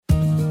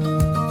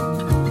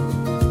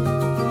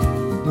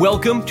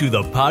Welcome to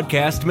the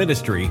podcast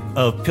ministry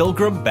of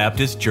Pilgrim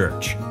Baptist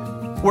Church.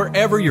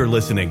 Wherever you're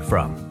listening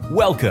from,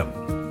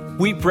 welcome.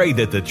 We pray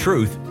that the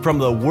truth from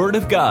the Word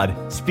of God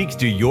speaks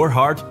to your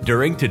heart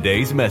during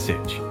today's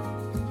message.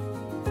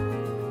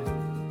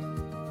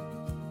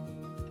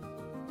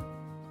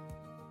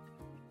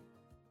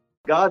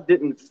 God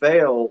didn't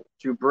fail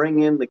to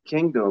bring in the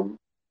kingdom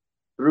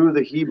through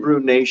the Hebrew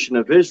nation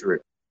of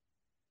Israel.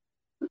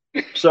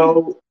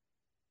 So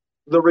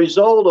the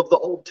result of the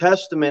Old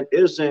Testament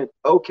isn't,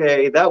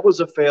 okay, that was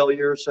a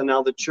failure, so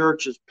now the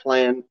church is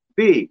plan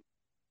B.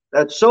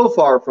 That's so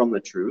far from the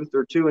truth.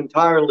 They're two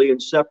entirely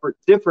and separate,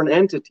 different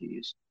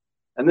entities.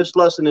 And this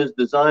lesson is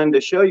designed to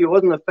show you it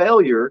wasn't a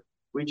failure.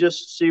 We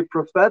just see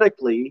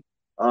prophetically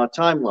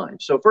timeline.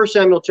 So 1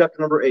 Samuel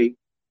chapter number 8,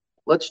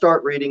 let's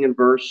start reading in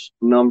verse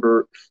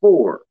number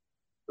 4.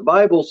 The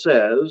Bible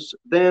says,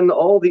 "Then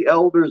all the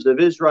elders of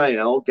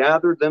Israel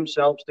gathered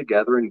themselves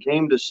together and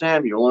came to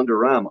Samuel unto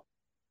Ramah,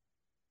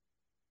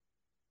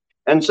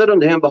 and said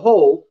unto him,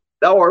 Behold,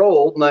 thou art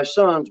old, and thy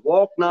sons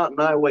walk not in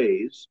thy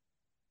ways.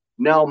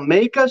 Now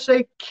make us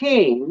a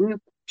king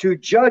to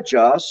judge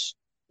us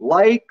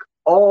like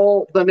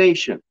all the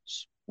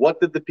nations."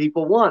 What did the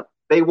people want?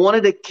 They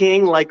wanted a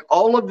king like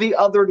all of the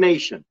other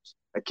nations.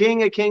 A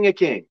king, a king, a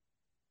king.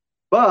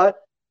 But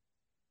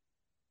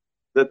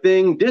the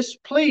thing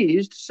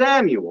displeased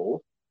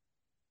Samuel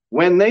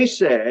when they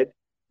said,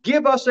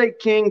 "Give us a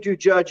king to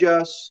judge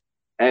us."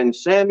 And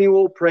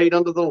Samuel prayed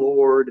unto the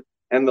Lord,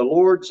 and the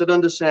Lord said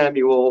unto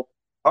Samuel,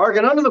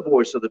 "Hearken unto the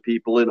voice of the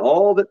people in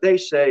all that they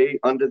say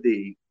unto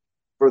thee,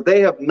 for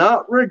they have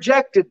not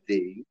rejected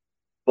thee,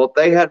 but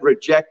they had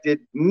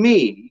rejected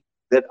me,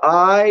 that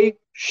I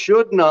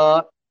should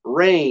not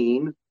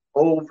reign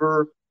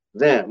over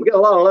them." We got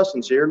a lot of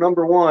lessons here.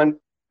 Number one,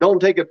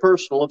 don't take it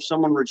personal if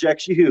someone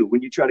rejects you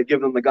when you try to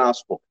give them the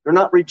gospel. They're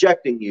not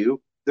rejecting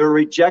you. They're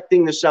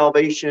rejecting the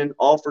salvation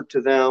offered to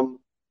them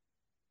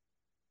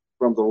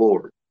from the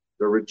Lord.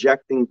 They're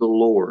rejecting the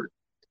Lord.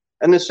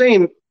 And the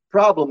same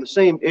problem, the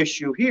same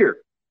issue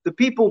here. The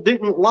people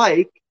didn't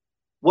like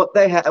what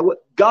they had, what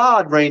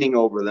God reigning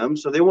over them,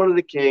 so they wanted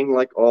a king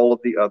like all of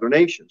the other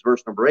nations.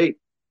 Verse number 8.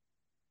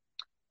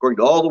 "According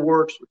to all the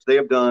works which they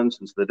have done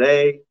since the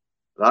day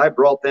that I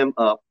brought them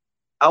up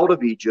out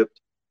of Egypt,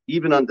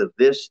 even unto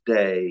this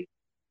day,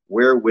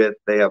 wherewith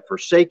they have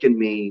forsaken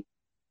me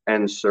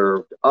and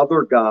served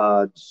other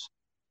gods,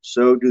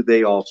 so do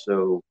they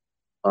also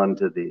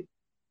unto thee."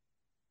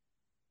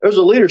 There's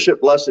a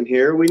leadership lesson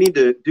here. We need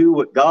to do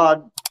what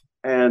God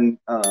and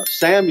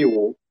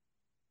Samuel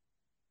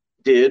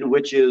did,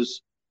 which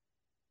is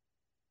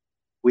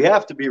we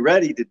have to be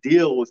ready to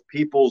deal with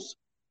people's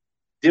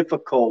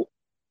difficult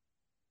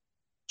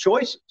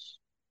choices.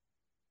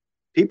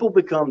 People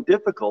become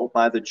difficult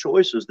by the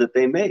choices that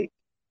they make.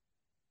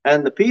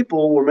 And the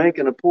people were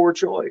making a poor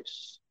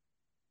choice.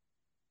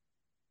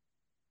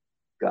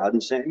 God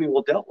and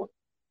Samuel dealt with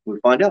it. We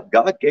find out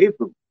God gave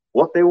them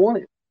what they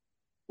wanted.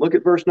 Look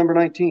at verse number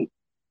 19.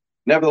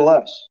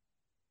 "Nevertheless,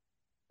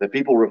 the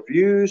people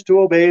refused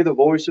to obey the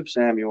voice of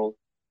Samuel,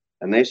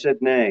 and they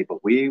said, Nay,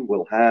 but we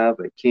will have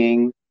a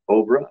king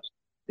over us."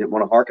 Didn't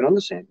want to hearken unto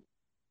Samuel.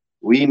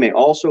 "We may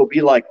also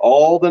be like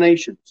all the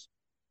nations,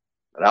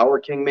 that our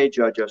king may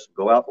judge us and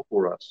go out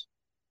before us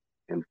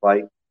and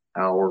fight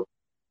our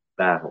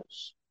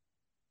battles."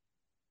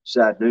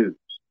 Sad news.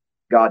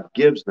 God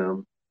gives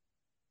them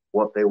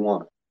what they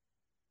want.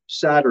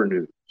 Sadder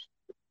news.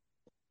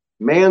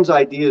 Man's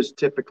ideas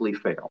typically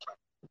fail.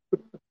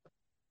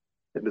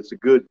 And it's a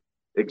good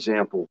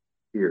example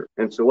here.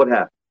 And so what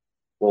happened?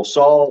 Well,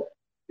 Saul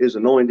is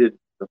anointed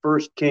the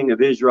first king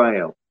of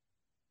Israel.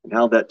 And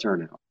how'd that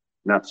turn out?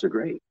 Not so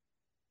great.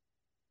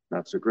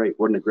 Not so great.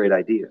 Wasn't a great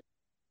idea.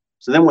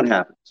 So then what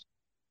happens?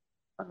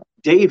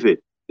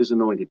 David is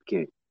anointed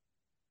king,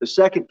 the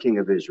second king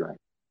of Israel.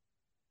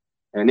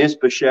 And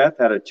Ishbosheth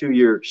had a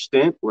 2-year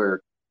stint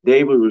where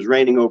David was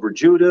reigning over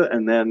Judah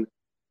and then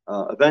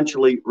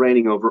eventually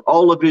reigning over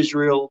all of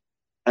Israel.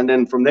 And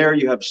then from there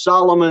you have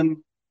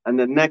Solomon, and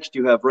then next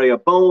you have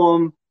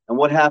Rehoboam. And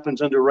what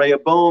happens under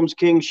Rehoboam's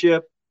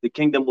kingship? The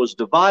kingdom was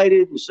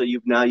divided, and so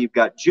you've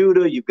got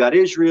Judah, you've got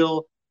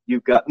Israel,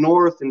 you've got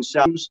north and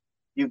south.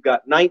 You've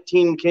got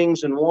 19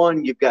 kings in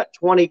one, you've got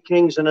 20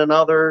 kings in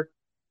another,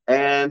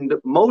 and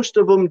most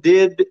of them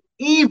did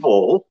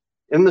evil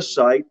in the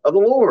sight of the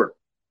Lord.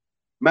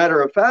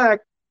 Matter of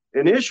fact,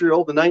 in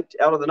Israel,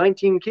 out of the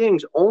 19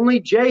 kings, only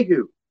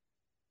Jehu,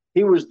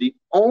 he was the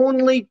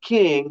only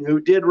king who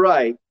did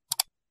right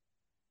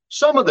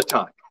some of the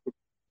time,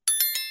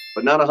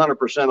 but not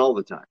 100% all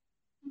the time.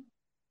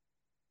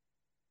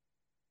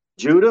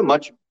 Judah, a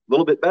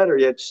little bit better.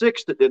 You had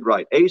 6 that did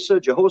right: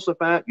 Asa,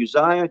 Jehoshaphat,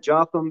 Uzziah,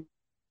 Jotham,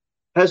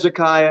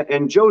 Hezekiah,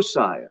 and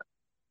Josiah.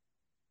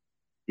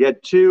 You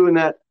had 2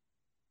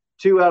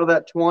 out of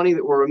that 20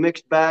 that were a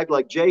mixed bag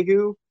like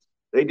Jehu.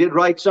 They did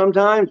right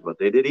sometimes, but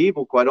they did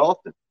evil quite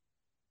often.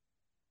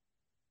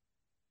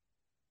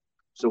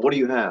 So what do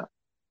you have?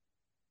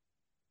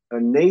 A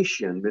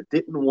nation that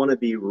didn't want to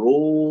be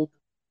ruled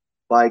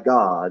by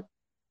God,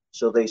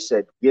 so they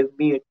said, "Give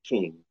me a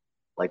king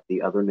like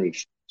the other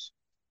nations.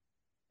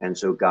 And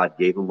so God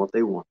gave them what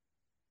they wanted.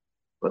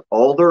 But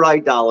all their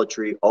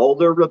idolatry, all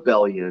their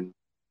rebellion,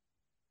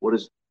 what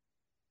is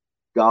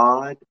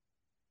God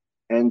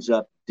ends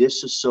up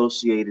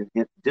disassociating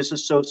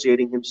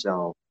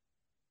himself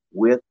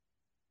with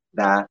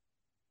that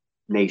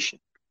nation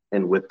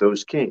and with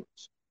those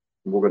kings.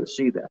 And we're going to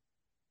see that.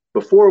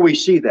 Before we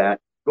see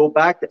that, go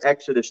back to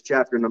Exodus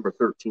chapter number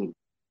 13.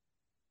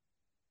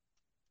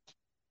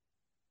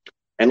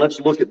 And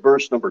let's look at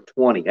verse number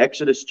 20.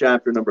 Exodus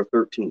chapter number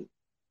 13.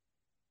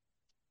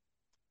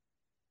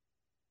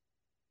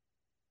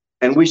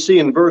 And we see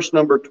in verse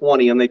number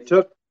 20, and they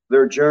took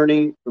their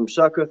journey from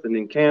Succoth and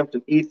encamped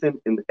in Ethan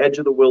in the edge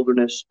of the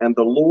wilderness. And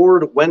the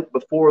Lord went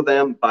before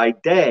them by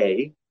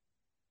day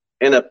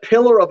in a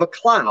pillar of a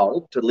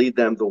cloud to lead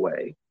them the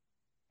way,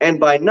 and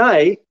by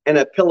night in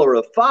a pillar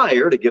of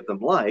fire to give them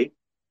light,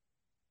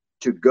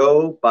 to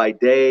go by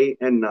day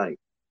and night.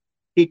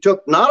 He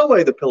took not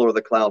away the pillar of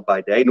the cloud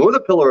by day, nor the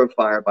pillar of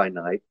fire by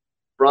night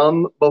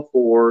from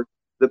before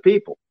the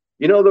people.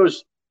 You know,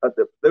 those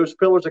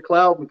pillars of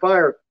cloud and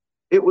fire,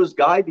 it was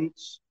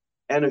guidance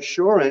and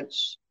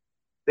assurance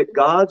that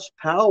God's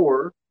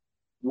power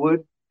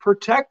would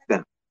protect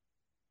them.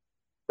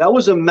 That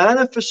was a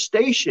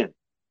manifestation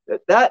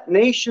that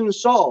nation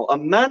saw, a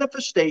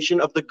manifestation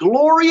of the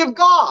glory of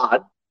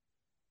God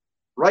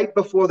right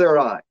before their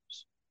eyes.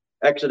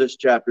 Exodus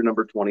chapter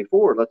number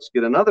 24. Let's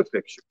get another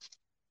picture.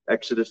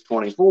 Exodus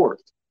 24.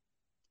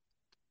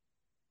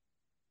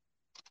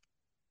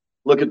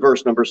 Look at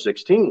verse number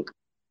 16.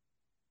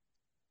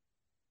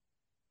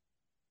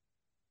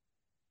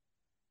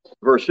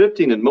 Verse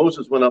 15, and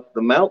Moses went up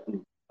the mount,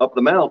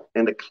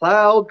 and a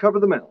cloud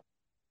covered the mount.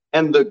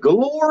 And the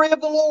glory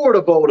of the Lord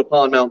abode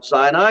upon Mount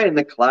Sinai, and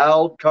the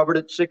cloud covered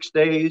it 6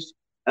 days.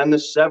 And the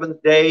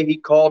seventh day he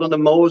called unto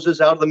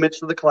Moses out of the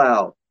midst of the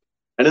cloud.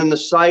 And in the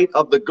sight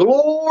of the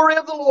glory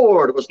of the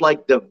Lord, it was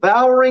like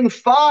devouring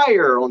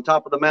fire on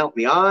top of the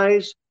mountain, the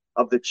eyes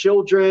of the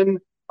children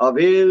of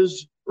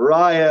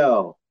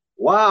Israel.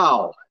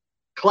 Wow.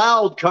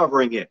 Cloud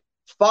covering it.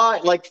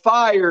 Like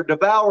fire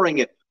devouring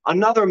it.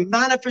 Another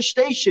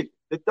manifestation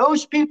that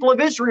those people of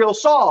Israel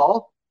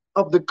saw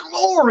of the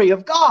glory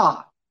of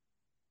God.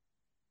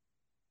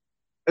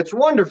 It's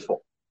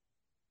wonderful.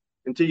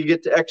 Until you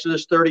get to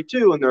Exodus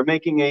 32 and they're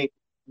making a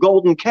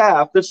golden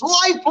calf that's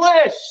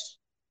lifeless.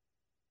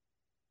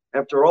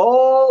 After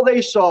all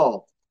they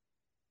saw.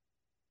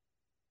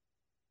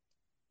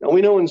 Now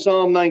we know in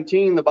Psalm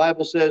 19, the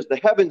Bible says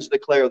the heavens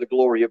declare the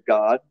glory of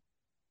God.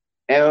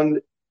 And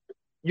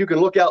you can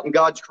look out in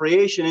God's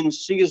creation and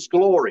see his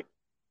glory.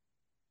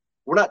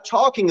 We're not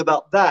talking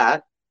about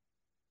that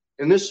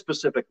in this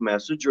specific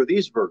message or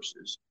these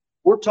verses.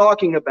 We're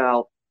talking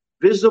about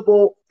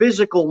visible,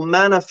 physical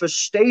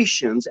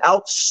manifestations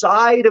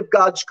outside of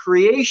God's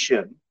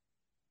creation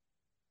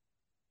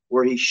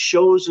where he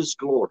shows his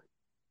glory.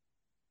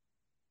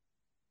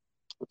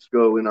 Let's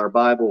go in our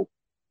Bible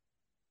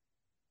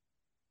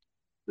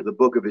to the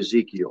book of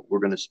Ezekiel. We're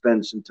going to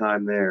spend some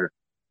time there.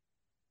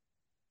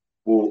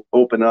 We'll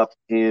open up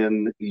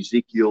in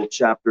Ezekiel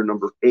chapter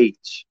number 8.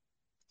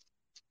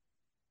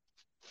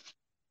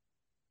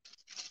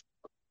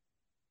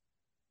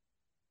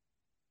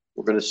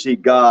 We're going to see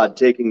God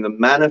taking the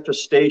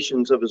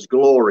manifestations of his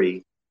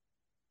glory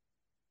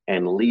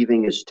and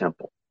leaving his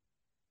temple.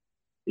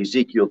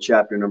 Ezekiel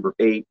chapter number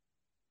 8.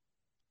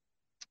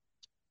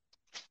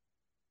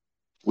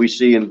 We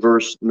see in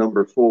verse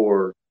number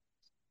 4,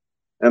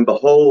 and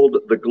behold,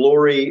 the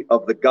glory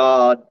of the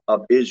God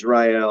of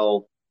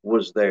Israel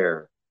was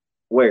there.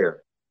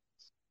 Where?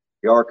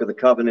 The Ark of the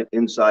Covenant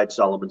inside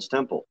Solomon's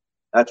temple.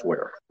 That's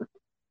where.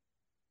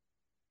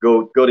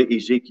 Go to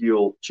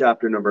Ezekiel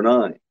chapter number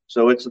 9.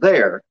 So it's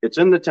there. It's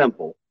in the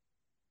temple.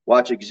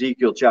 Watch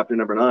Ezekiel chapter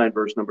number 9,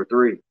 verse number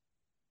 3.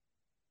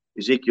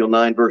 Ezekiel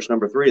 9, verse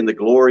number 3. And the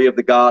glory of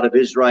the God of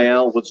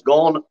Israel was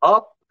gone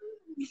up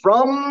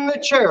from the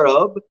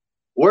cherub,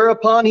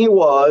 whereupon he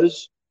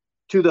was,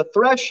 to the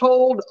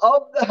threshold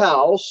of the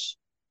house.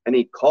 And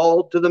he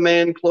called to the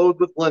man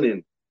clothed with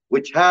linen,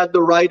 which had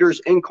the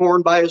writer's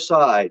inkhorn by his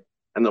side.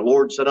 And the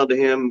Lord said unto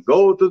him,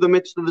 go through the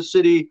midst of the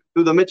city,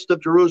 through the midst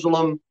of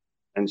Jerusalem,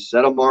 and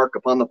set a mark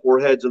upon the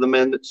foreheads of the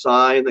men that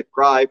sigh and that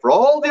cry for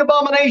all the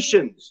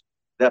abominations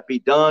that be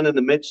done in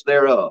the midst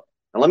thereof.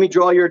 Now let me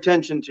draw your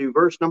attention to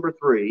verse number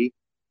 3.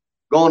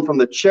 Gone from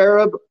the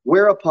cherub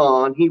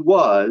whereupon he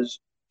was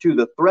to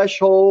the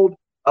threshold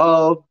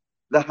of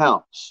the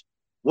house.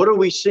 What are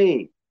we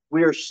seeing?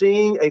 We are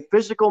seeing a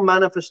physical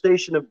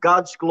manifestation of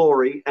God's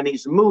glory, and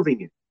he's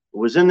moving it. It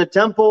was in the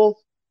temple,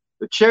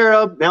 the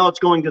cherub, now it's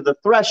going to the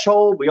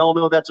threshold. We all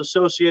know that's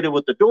associated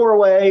with the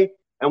doorway.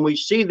 And we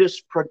see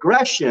this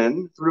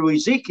progression through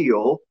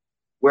Ezekiel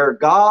where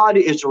God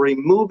is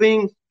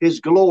removing his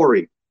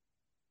glory.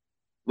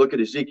 Look at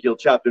Ezekiel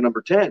chapter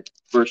number 10,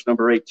 verse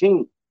number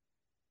 18.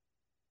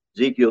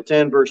 Ezekiel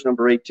 10, verse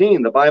number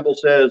 18. The Bible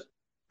says,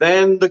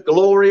 then the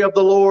glory of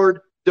the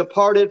Lord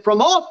departed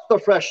from off the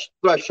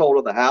threshold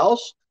of the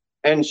house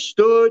and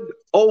stood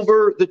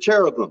over the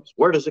cherubims.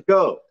 Where does it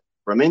go?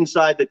 From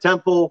inside the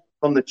temple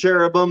from the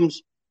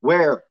cherubims,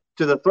 where?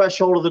 To the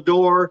threshold of the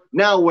door.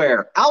 Now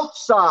where?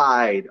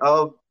 Outside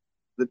of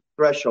the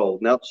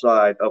threshold and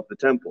outside of the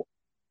temple.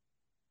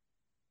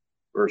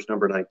 Verse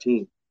number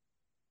 19.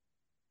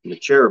 And the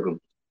cherubim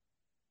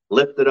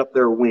lifted up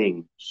their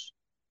wings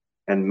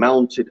and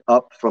mounted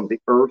up from the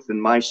earth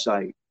in my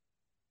sight.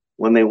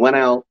 When they went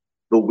out,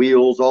 the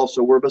wheels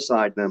also were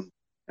beside them,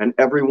 and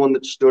everyone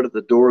that stood at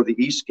the door of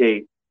the east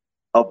gate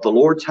of the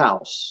Lord's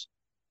house,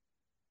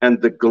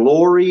 and the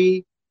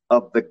glory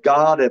of the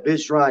God of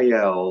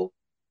Israel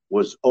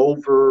was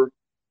over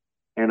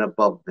and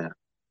above them.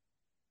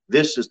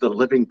 This is the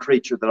living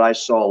creature that I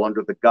saw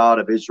under the God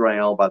of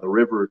Israel by the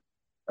river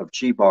of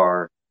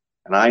Chebar,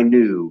 and I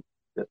knew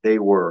that they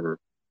were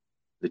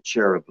the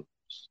cherubims.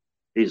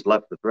 He's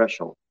left the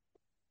threshold.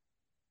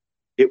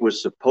 It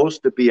was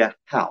supposed to be a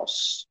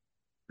house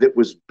that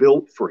was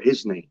built for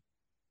his name.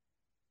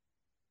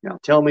 Now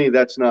tell me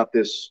that's not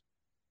this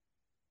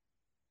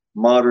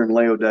modern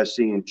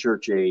Laodicean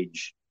church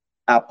age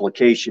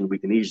application we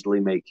can easily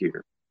make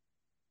here.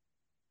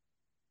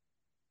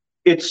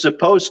 It's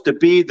supposed to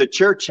be the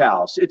church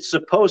house. It's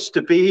supposed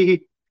to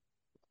be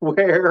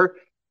where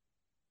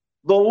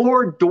the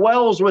Lord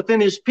dwells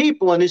within his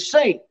people and his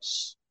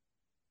saints.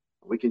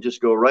 We can just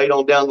go right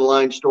on down the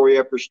line, story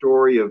after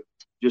story, of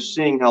just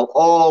seeing how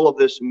all of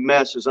this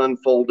mess is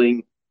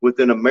unfolding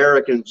within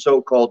American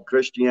so-called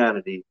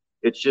Christianity.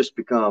 It's just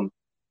become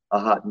a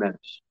hot mess.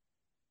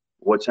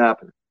 What's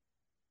happening?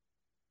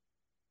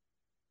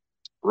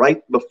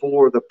 Right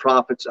before the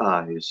prophet's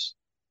eyes,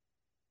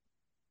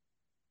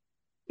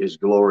 his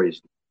glory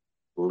is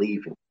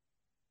leaving.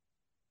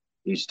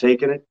 He's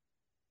taken it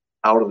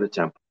out of the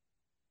temple.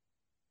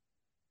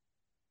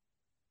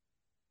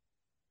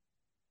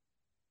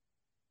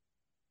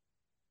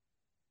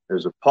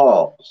 There's a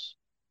pause.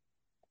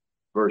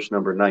 Verse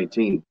number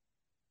 19 it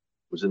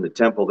was in the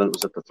temple, then it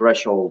was at the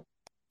threshold,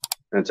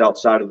 and it's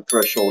outside of the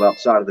threshold,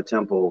 outside of the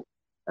temple.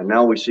 And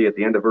now we see at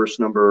the end of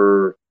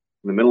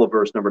in the middle of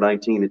verse number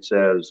 19, it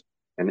says,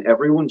 and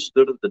everyone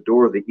stood at the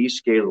door of the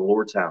east gate of the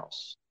Lord's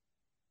house.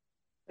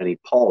 And he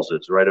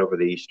pauses right over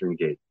the eastern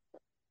gate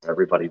for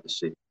everybody to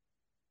see.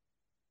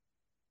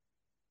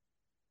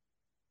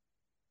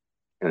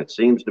 And it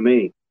seems to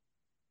me,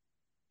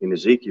 in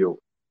Ezekiel,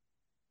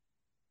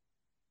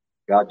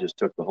 God just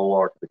took the whole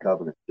Ark of the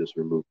Covenant, just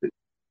removed it,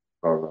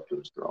 brought it up to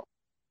his throne.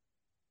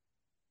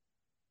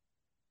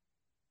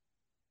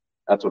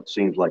 That's what it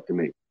seems like to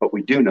me. But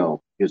we do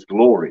know his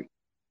glory.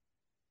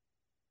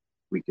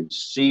 We can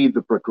see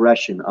the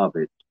progression of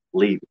it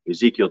leaving.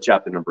 Ezekiel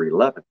chapter number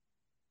 11.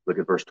 Look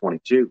at verse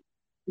 22.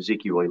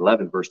 Ezekiel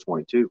 11, verse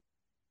 22.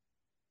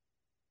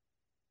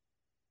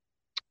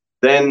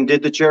 Then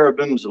did the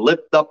cherubims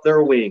lift up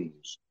their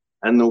wings,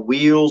 and the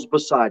wheels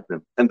beside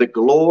them. And the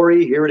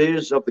glory, here it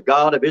is, of the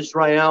God of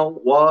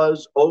Israel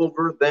was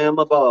over them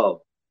above.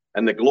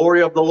 And the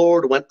glory of the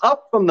Lord went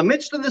up from the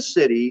midst of the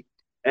city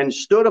and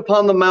stood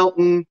upon the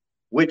mountain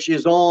which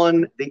is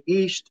on the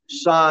east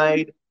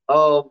side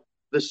of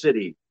the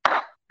city.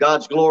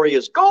 God's glory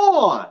is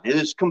gone. It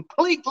is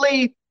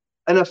completely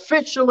and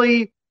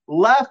officially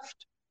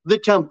left the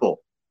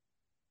temple.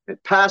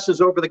 It passes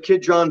over the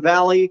Kidron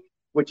Valley,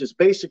 which is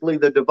basically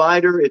the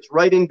divider. It's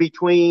right in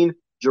between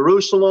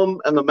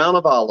Jerusalem and the Mount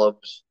of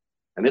Olives,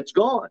 and it's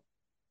gone.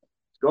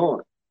 It's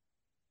gone.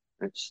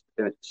 And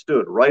it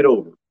stood right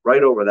over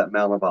that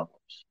Mount of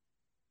Olives.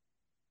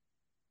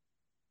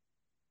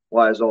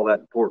 Why is all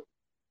that important?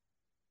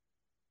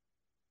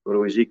 Go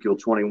to Ezekiel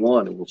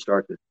 21, and we'll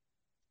start to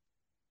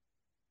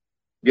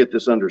get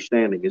this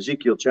understanding.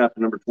 Ezekiel chapter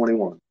number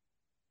 21.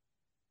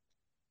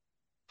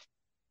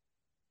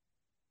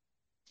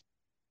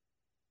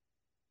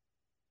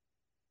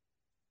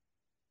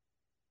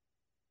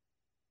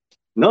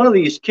 None of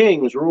these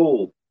kings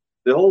ruled.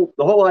 The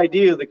whole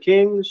idea of the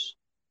kings,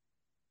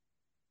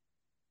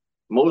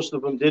 most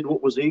of them did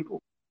what was evil.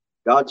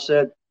 God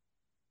said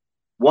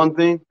one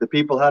thing, the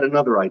people had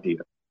another idea.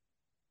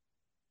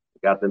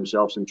 They got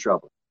themselves in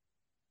trouble.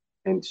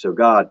 And so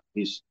God,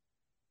 he's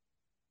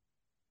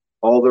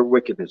all their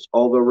wickedness,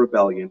 all their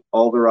rebellion,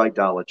 all their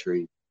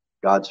idolatry,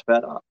 God's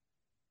fed up.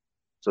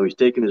 So he's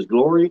taken his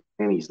glory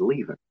and he's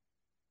leaving.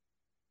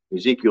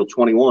 Ezekiel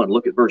 21,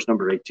 look at verse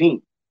number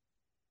 18.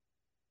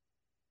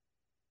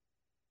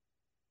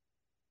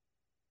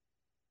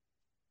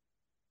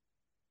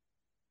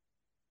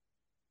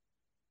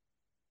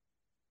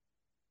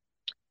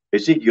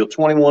 Ezekiel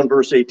 21,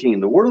 verse 18.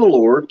 The word of the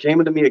Lord came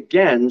unto me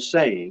again,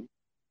 saying,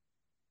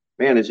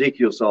 man,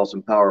 Ezekiel saw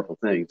some powerful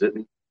things, didn't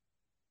he?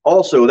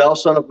 Also, thou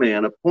son of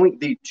man, appoint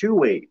thee 2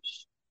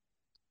 ways,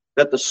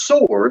 that the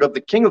sword of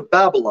the king of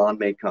Babylon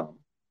may come.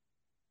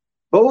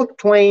 Both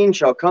twain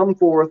shall come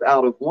forth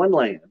out of one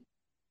land,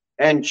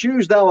 and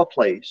choose thou a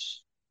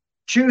place.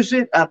 Choose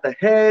it at the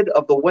head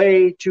of the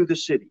way to the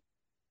city.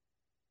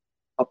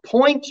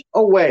 Appoint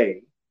a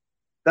way,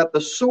 that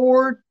the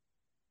sword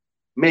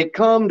may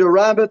come to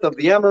Rabbath of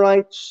the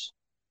Amorites,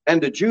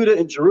 and to Judah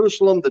and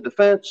Jerusalem the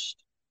defense.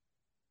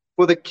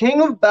 For the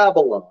king of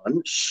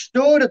Babylon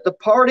stood at the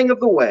parting of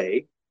the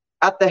way,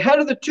 at the head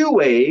of the 2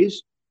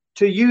 ways,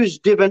 to use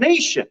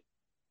divination.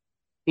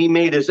 He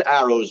made his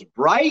arrows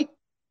bright.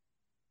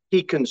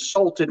 He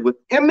consulted with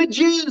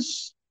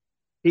images.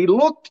 He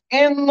looked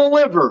in the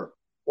liver.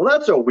 Well,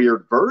 that's a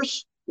weird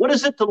verse. What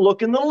is it to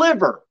look in the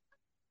liver?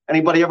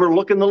 Anybody ever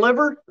look in the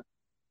liver?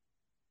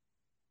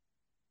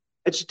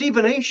 It's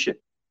divination.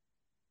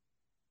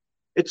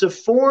 It's a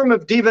form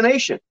of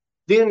divination.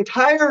 The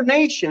entire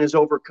nation is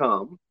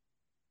overcome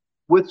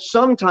with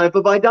some type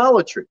of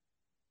idolatry.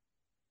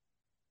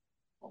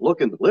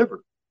 Look in the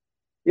liver.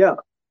 Yeah.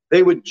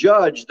 They would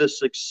judge the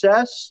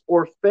success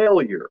or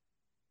failure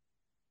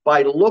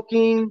by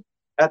looking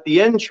at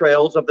the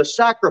entrails of the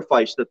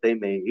sacrifice that they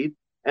made,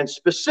 and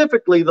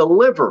specifically the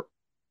liver.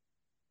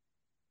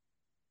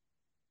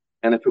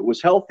 And if it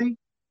was healthy,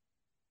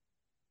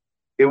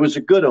 it was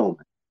a good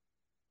omen.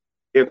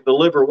 If the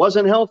liver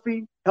wasn't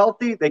healthy,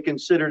 they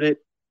considered it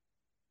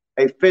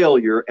a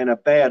failure and a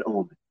bad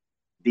omen,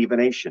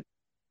 divination,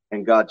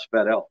 and God's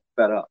fed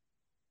up.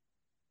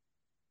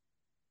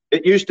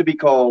 It used to be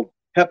called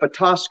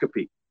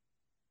hepatoscopy,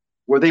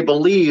 where they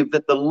believed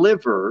that the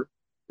liver,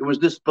 it was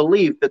this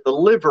belief that the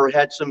liver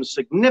had some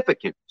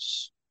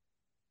significance.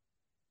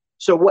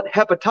 So what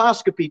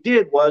hepatoscopy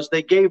did was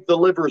they gave the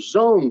liver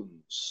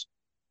zones.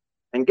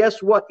 And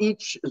guess what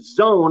each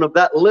zone of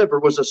that liver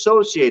was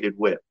associated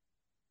with?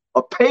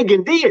 A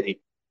pagan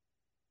deity.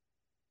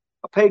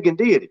 A pagan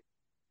deity.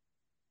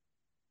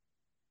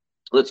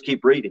 Let's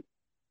keep reading.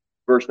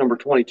 Verse number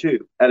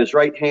 22. At his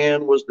right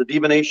hand was the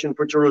divination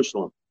for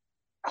Jerusalem,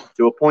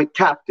 to appoint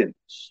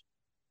captains,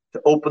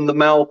 to open the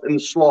mouth in the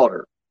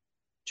slaughter,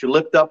 to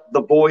lift up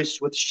the voice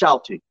with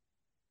shouting,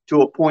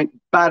 to appoint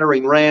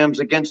battering rams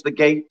against the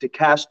gate, to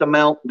cast them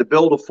out, and to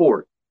build a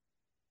fort.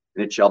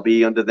 And it shall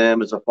be unto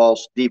them as a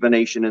false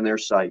divination in their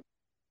sight,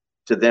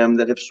 to them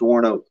that have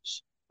sworn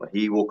oaths. But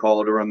he will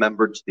call to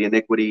remembrance the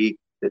iniquity,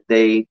 that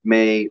they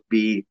may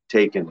be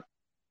taken.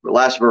 The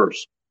last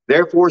verse.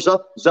 Therefore,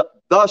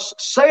 thus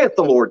saith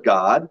the Lord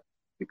God,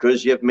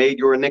 because ye have made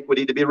your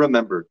iniquity to be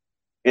remembered,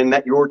 in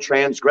that your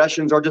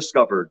transgressions are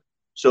discovered,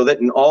 so that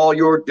in all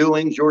your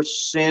doings your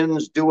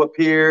sins do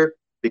appear,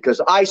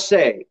 because I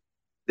say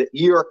that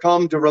ye are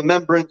come to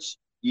remembrance,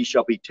 ye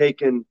shall be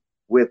taken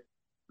with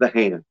the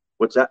hand.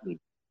 What's that mean?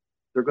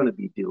 They're going to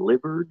be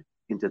delivered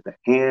into the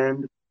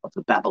hand of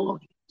the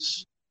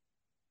Babylonians.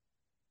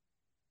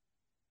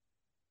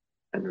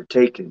 And they're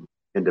taken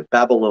into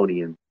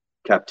Babylonian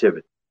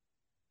captivity.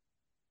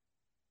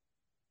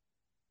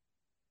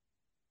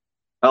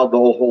 How'd the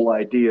whole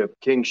idea of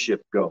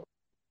kingship go?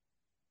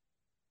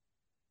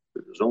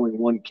 There's only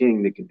one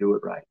king that can do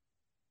it right.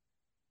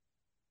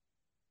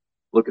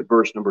 Look at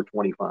verse number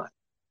 25.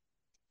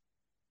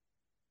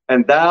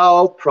 And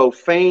thou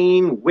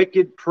profane,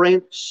 wicked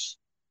prince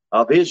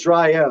of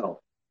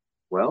Israel.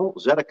 Well,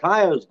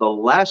 Zedekiah is the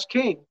last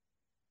king.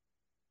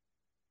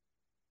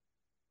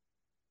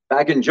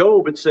 Back in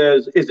Job, it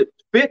says, is it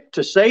fit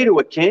to say to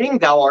a king,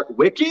 thou art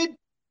wicked?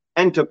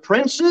 And to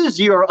princes,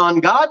 ye are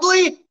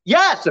ungodly?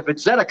 Yes, if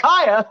it's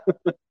Zedekiah,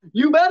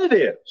 you bet it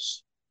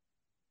is.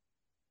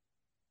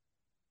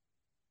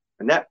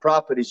 And that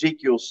prophet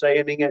Ezekiel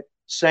saying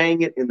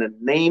it in the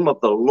name of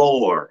the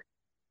Lord.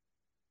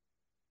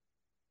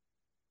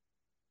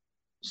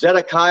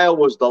 Zedekiah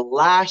was the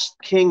last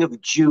king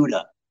of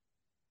Judah,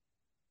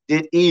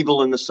 did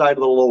evil in the sight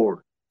of the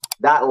Lord.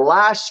 That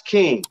last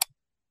king.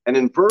 And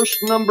in verse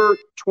number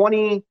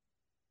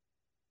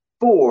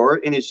 24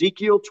 in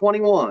Ezekiel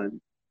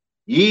 21,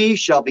 ye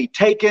shall be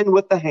taken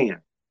with the hand,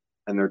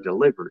 and they're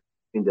delivered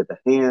into the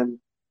hand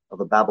of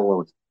the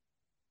Babylonians.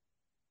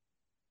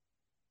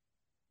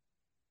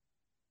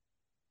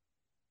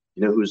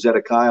 You know who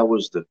Zedekiah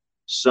was the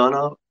son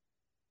of?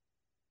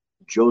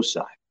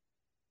 Josiah.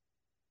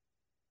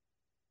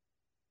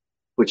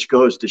 Which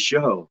goes to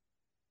show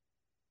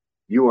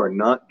you are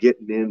not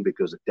getting in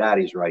because of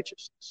daddy's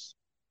righteousness.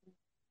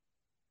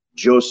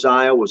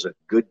 Josiah was a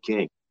good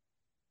king,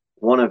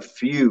 one of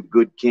few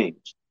good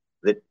kings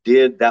that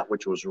did that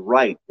which was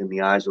right in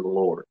the eyes of the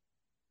Lord.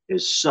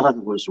 His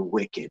son was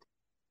wicked.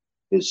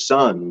 His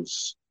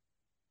son's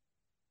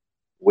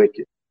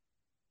wicked.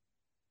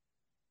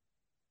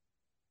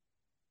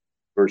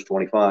 Verse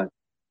 25. Is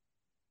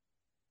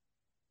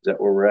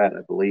that where we're at,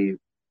 I believe?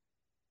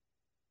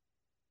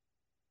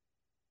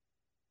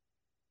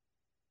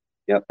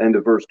 Yep, end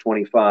of verse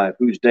 25.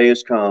 Whose day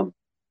is come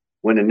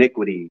when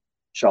iniquity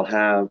shall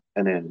have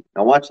an end.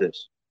 Now watch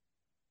this.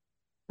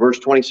 Verse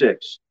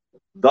 26.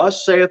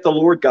 Thus saith the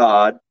Lord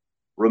God,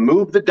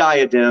 remove the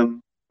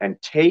diadem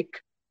and take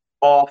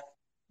off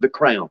the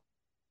crown.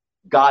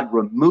 God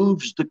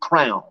removes the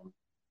crown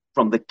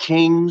from the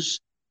kings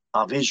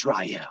of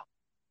Israel.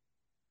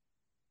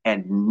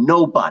 And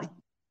nobody's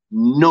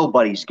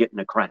getting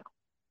a crown.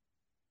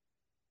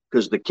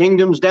 Because the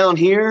kingdoms down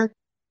here,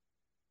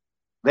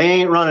 they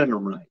ain't running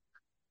them right.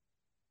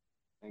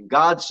 And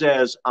God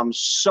says, I'm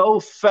so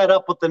fed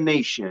up with the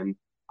nation,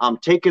 I'm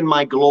taking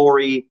my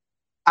glory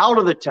out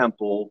of the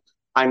temple,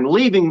 I'm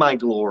leaving my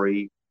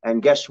glory,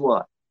 and guess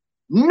what?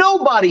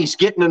 Nobody's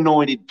getting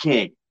anointed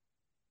king.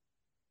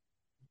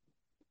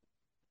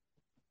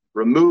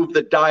 Remove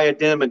the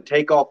diadem and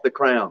take off the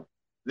crown.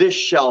 This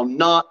shall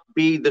not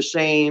be the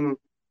same.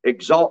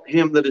 Exalt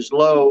him that is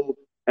low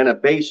and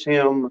abase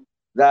him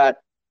that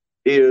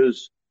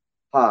is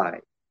high.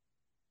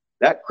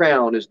 That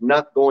crown is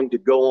not going to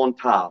go on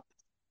top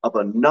of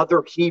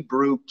another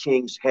Hebrew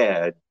king's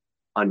head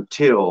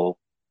until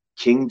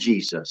King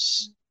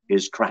Jesus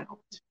is crowned.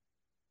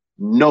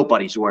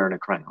 Nobody's wearing a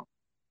crown.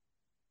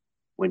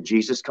 When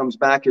Jesus comes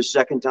back his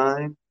second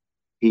time,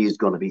 he is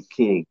going to be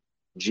King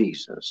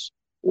Jesus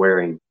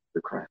wearing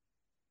the crown.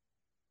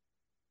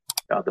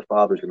 God the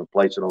Father is going to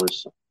place it on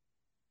his Son.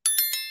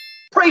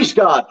 Praise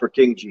God for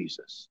King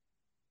Jesus.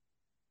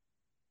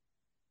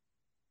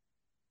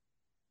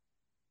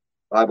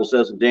 The Bible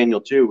says in Daniel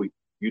 2, we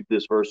used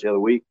this verse the other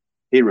week,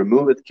 he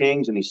removeth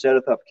kings and he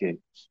setteth up kings.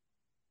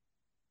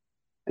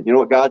 And you know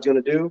what God's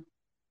going to do?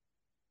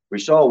 We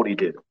saw what he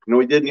did. You know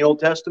what he did in the Old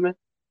Testament?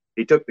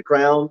 He took the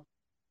crown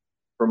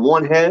from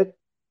one head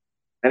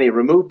and he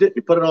removed it and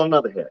he put it on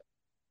another head.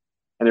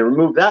 And he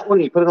removed that one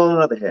and he put it on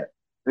another head.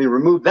 And he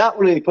removed that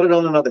one and he put it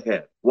on another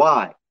head.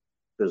 Why?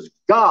 Because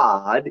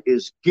God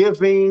is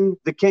giving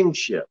the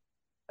kingship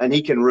and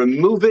he can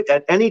remove it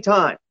at any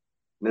time.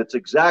 And that's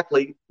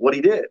exactly what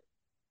he did.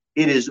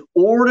 It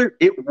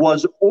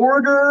was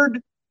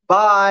ordered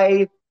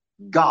by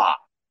God.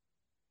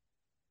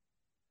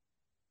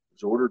 It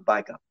was ordered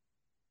by God.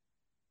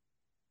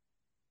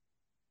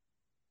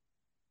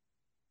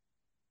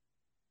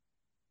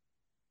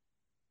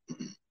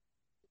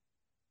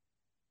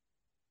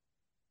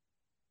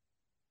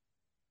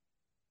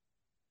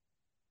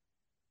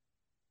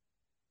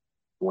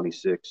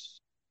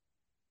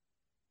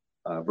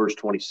 Verse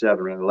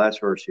 27, and the last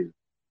verse here.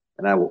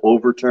 And I will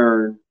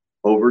overturn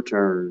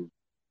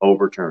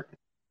it.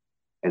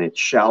 And it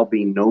shall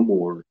be no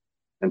more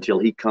until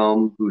he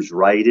come whose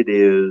right it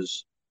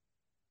is,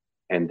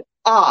 and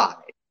I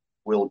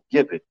will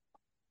give it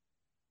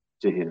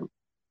to him.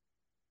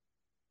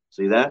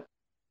 See that?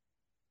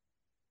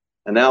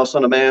 And now,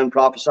 Son of Man,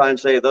 prophesy and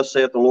say, thus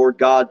saith the Lord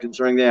God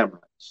concerning the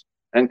Amorites,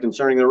 and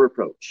concerning the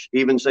reproach.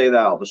 Even say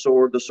thou, the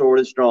sword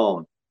is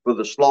drawn, for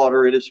the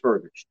slaughter it is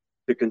furnished,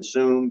 to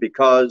consume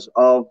because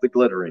of the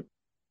glittering.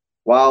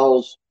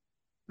 Whiles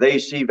they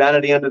see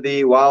vanity unto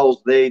thee,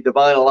 whiles they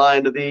divine a lie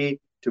unto thee,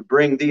 to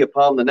bring thee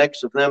upon the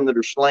necks of them that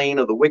are slain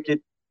of the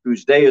wicked,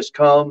 whose day is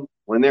come,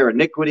 when their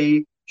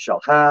iniquity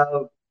shall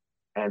have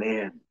an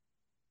end.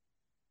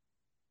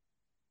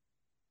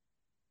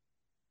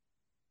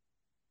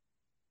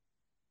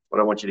 What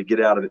I want you to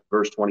get out of it,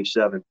 verse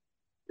 27,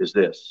 is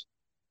this.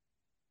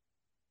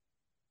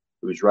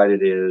 Whose right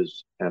it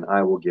is, and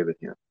I will give it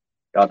him.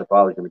 God the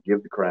Father is going to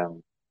give the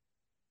crown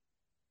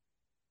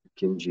to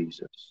King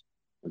Jesus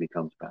when he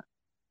comes back.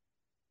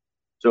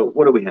 So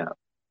what do we have?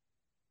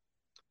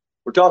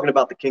 We're talking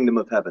about the kingdom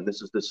of heaven.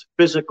 This is this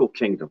physical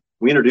kingdom.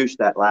 We introduced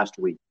that last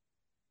week.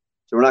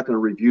 So we're not going to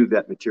review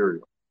that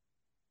material.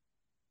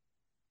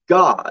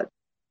 God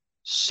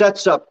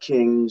sets up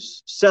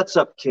kings, sets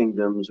up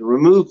kingdoms,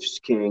 removes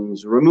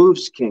kings,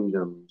 removes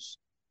kingdoms.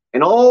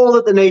 And all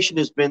that the nation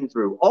has been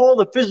through, all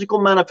the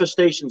physical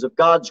manifestations of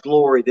God's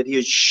glory that he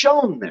has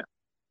shown them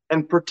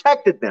and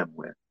protected them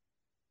with.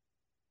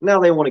 Now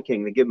they want a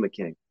king. They give him a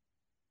king.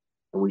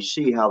 And we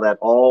see how that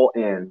all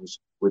ends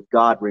with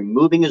God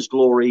removing his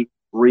glory,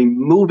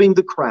 removing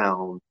the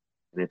crown,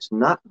 and it's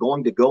not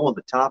going to go on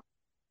the top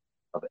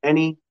of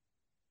any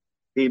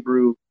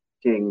Hebrew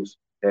king's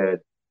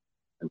head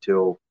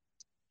until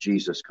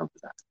Jesus comes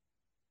back.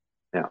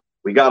 Now,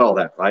 we got all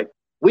that, right?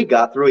 We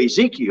got through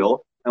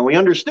Ezekiel, and we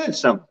understood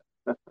something.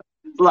 There's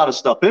a lot of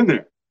stuff in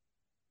there.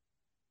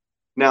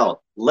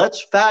 Now,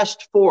 let's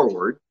fast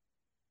forward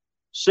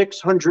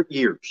 600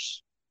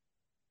 years.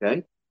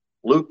 Okay?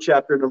 Luke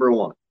chapter number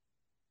 1.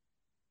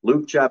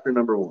 Luke chapter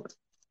number 1.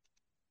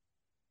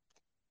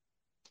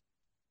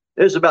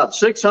 It's about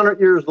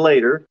 600 years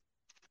later.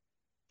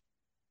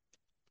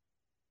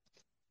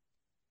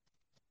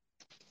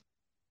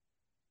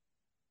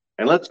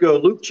 And let's go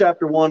Luke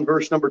chapter 1,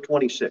 verse number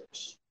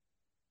 26.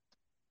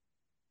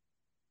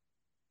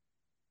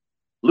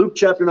 Luke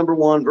chapter number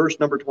 1, verse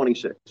number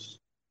 26.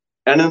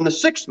 And in the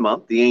 6th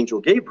month, the angel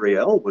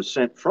Gabriel was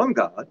sent from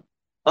God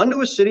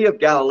unto a city of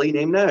Galilee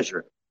named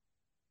Nazareth,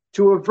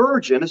 to a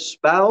virgin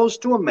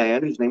espoused to a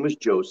man whose name was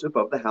Joseph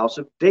of the house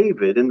of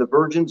David, and the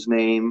virgin's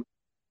name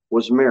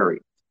was Mary.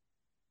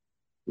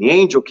 The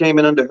angel came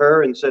in unto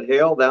her and said,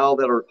 Hail, thou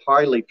that art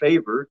highly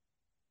favored,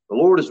 the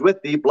Lord is with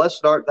thee,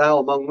 blessed art thou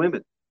among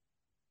women.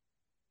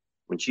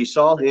 When she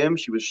saw him,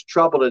 she was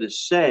troubled at his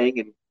saying,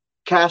 and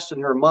cast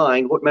in her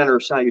mind what manner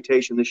of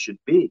salutation this should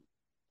be.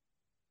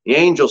 The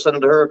angel said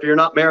unto her, Fear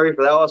not, Mary,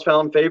 for thou hast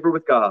found favor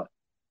with God.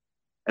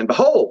 And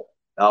behold,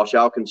 thou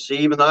shalt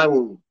conceive in thy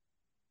womb,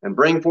 and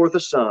bring forth a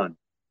son,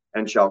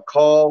 and shall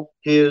call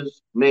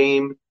his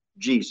name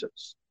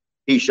Jesus.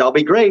 He shall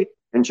be great,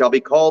 and shall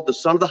be called the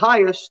Son of the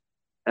Highest,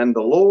 and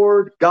the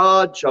Lord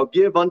God shall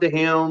give unto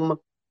him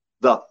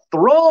the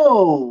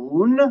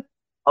throne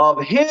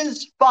of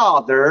his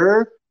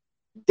father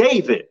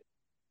David.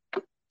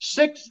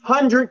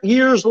 600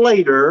 years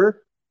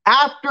later,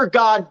 after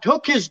God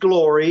took his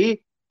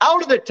glory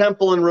out of the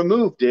temple and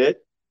removed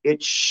it,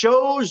 it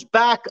shows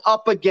back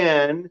up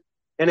again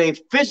in a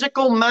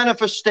physical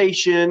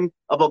manifestation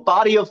of a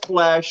body of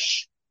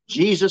flesh,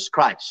 Jesus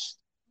Christ.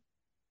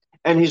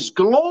 And his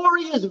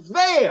glory is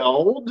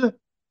veiled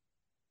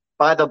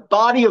by the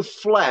body of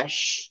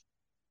flesh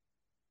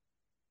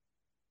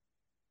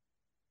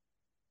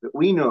that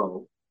we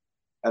know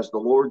as the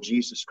Lord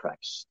Jesus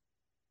Christ.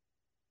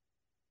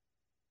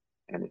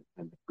 And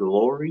the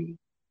glory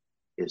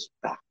is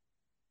back.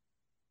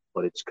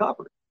 But it's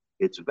covered.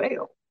 It's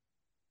veiled.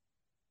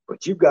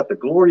 But you've got the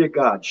glory of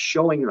God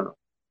showing up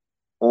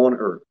on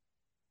earth.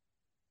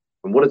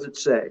 And what does it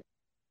say?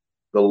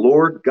 The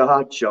Lord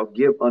God shall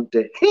give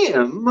unto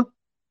him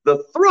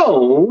the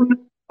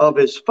throne of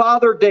his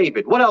father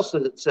David. What else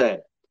does it say?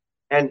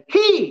 And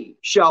he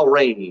shall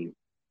reign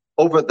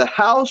over the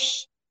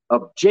house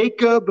of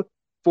Jacob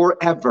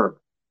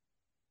forever.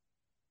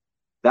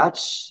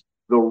 That's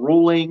the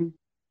ruling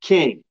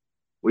king.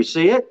 We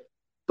see it?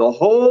 The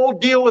whole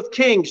deal with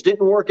kings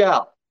didn't work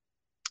out,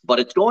 but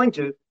it's going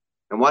to.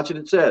 And watch what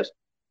it says.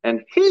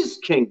 And his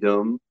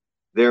kingdom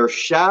there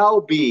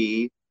shall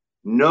be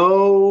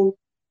no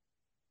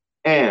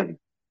end.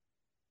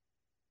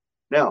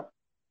 Now,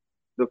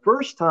 the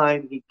first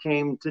time he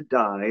came to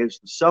die as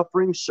the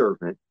suffering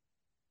servant,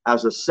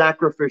 as a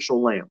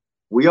sacrificial lamb.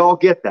 We all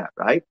get that,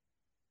 right?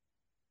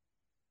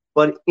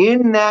 But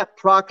in that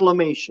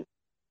proclamation,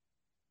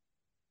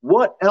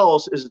 what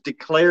else is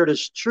declared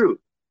as truth?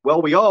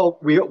 Well, we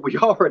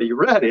already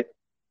read it,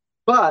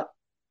 but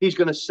he's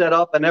going to set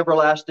up an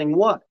everlasting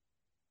what?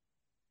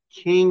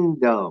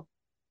 Kingdom.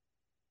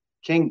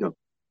 Kingdom.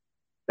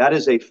 That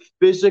is a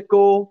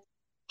physical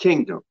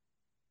kingdom.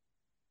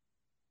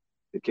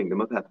 The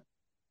kingdom of heaven.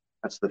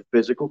 That's the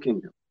physical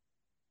kingdom.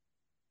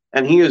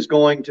 And he is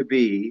going to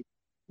be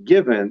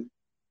given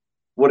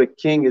what a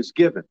king is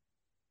given.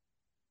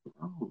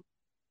 Oh.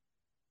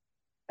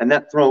 And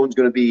that throne is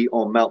going to be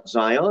on Mount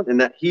Zion, and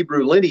that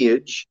Hebrew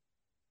lineage,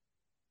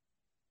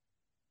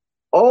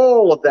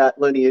 all of that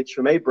lineage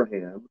from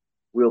Abraham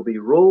will be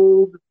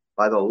ruled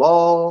by the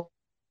law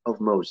of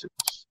Moses,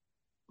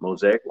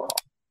 Mosaic law.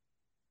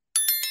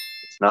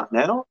 It's not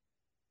now.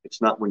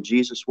 It's not when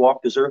Jesus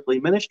walked his earthly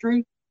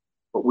ministry,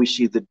 but we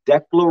see the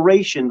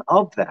declaration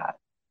of that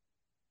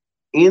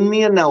in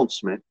the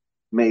announcement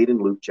made in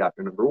Luke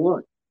chapter number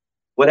 1.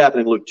 What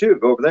happened in Luke 2?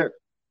 Go over there.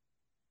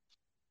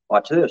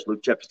 Watch this,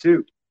 Luke chapter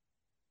 2.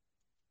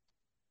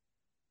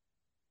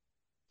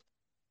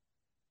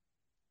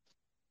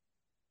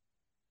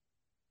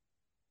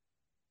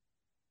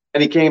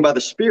 And he came by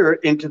the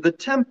Spirit into the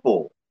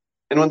temple.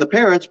 And when the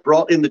parents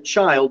brought in the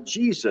child,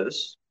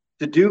 Jesus,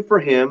 to do for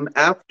him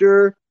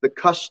after the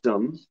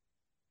customs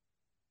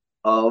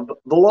of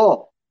the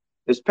law.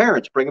 His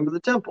parents bring him to the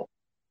temple.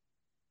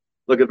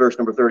 Look at verse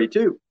number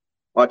 32.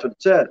 Watch what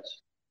it says.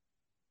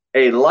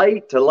 A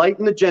light to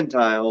lighten the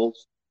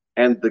Gentiles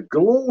and the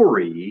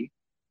glory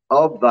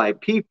of thy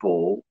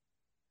people,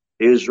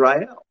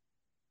 Israel.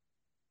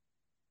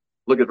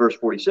 Look at verse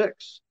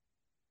 46.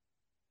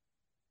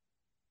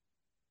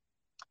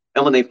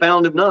 And when they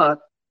found him not,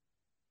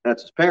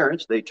 that's his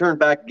parents, they turned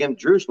back again to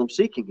Jerusalem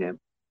seeking him.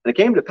 And it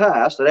came to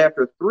pass that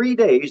after 3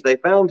 days they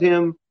found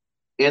him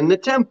in the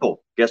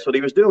temple. Guess what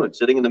he was doing?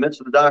 Sitting in the midst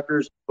of the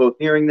doctors, both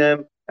hearing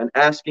them and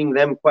asking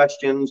them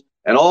questions.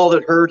 And all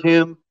that heard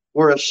him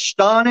were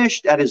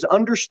astonished at his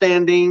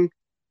understanding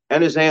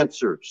and his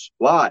answers.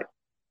 Why?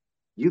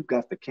 You've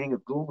got the King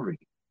of Glory,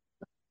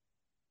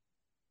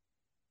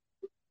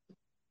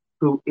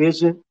 who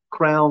isn't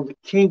crowned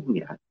king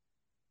yet.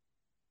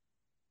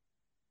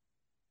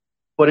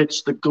 But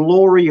it's the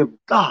glory of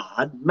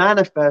God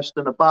manifest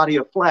in a body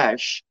of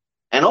flesh.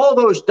 And all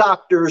those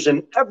doctors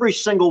and every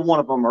single one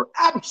of them are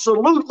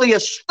absolutely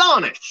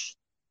astonished.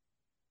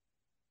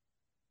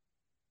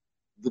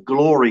 The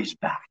glory's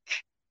back.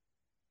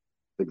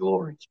 The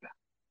glory's back.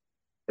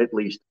 At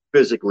least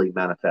physically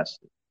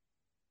manifested.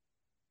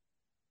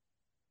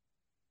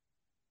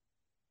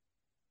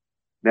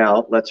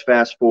 Now, let's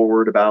fast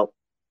forward about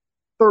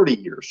 30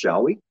 years,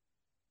 shall we?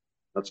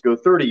 Let's go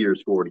 30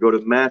 years forward. Go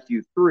to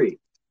Matthew 3.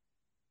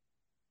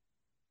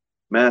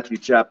 Matthew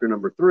chapter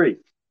number 3.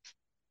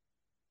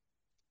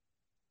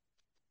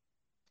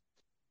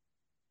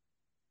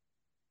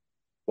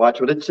 Watch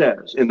what it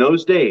says. In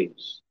those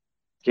days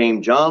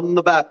came John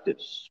the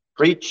Baptist,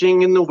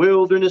 preaching in the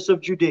wilderness of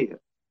Judea,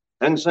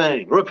 and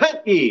saying,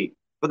 Repent ye,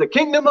 for the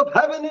kingdom of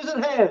heaven is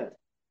at hand.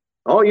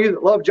 All you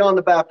that love John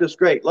the Baptist,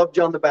 great, love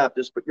John the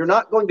Baptist, but you're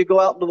not going to go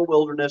out into the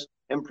wilderness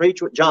and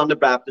preach what John the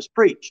Baptist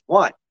preached.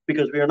 Why?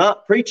 Because we are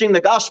not preaching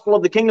the gospel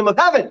of the kingdom of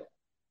heaven.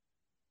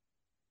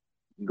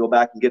 You can go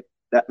back and get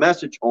that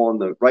message on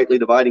the Rightly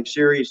Dividing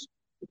series.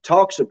 It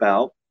talks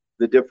about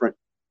the different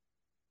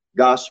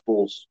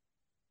gospels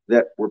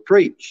that were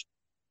preached.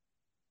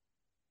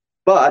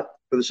 But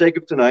for the sake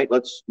of tonight,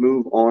 let's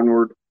move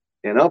onward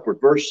and upward.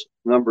 Verse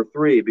number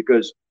 3,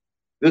 because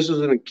this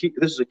is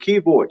a key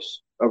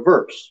voice, a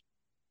verse.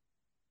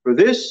 For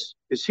this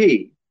is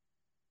he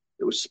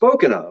that was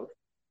spoken of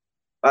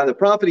by the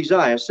prophet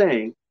Isaiah,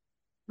 saying,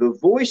 the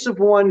voice of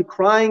one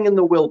crying in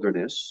the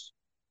wilderness,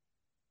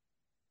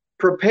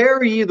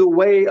 prepare ye the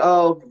way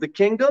of the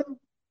kingdom,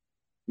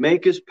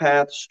 make his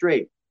path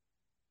straight.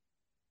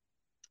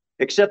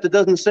 Except it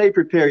doesn't say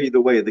prepare ye the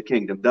way of the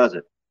kingdom, does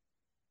it?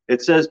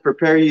 It says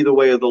prepare ye the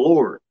way of the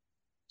Lord.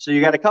 So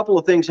you got a couple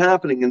of things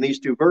happening in these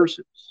two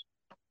verses.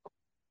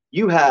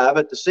 You have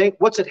at the same,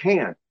 what's at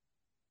hand?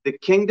 The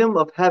kingdom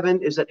of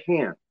heaven is at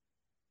hand.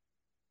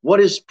 What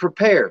is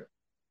prepared?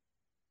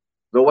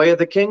 The way of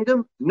the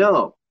kingdom?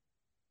 No.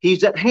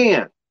 He's at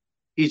hand.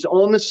 He's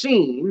on the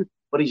scene,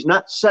 but he's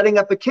not setting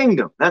up a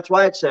kingdom. That's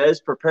why it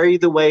says, prepare ye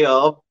the way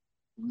of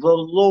the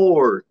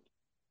Lord.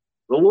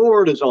 The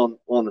Lord is on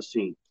the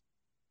scene.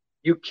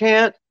 You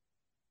can't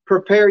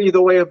prepare you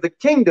the way of the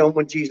kingdom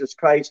when Jesus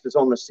Christ is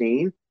on the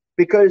scene,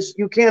 because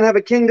you can't have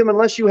a kingdom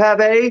unless you have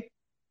a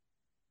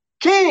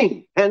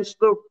king. Hence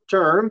the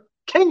term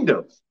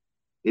kingdom.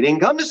 He didn't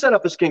come to set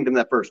up his kingdom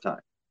that first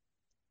time.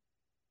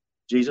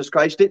 Jesus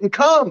Christ didn't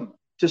come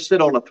to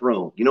sit on a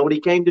throne. You know what he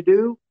came to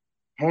do?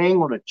 Hang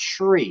on a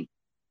tree.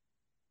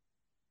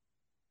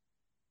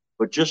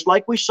 But just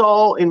like we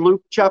saw in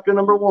Luke chapter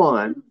number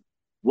 1,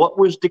 what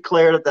was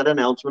declared at that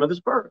announcement of his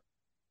birth?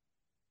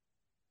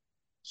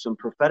 Some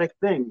prophetic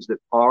things that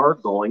are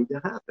going to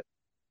happen.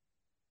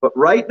 But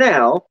right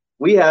now,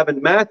 we have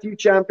in Matthew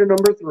chapter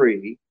number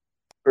 3,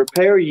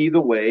 prepare ye the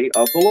way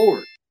of the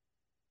Lord.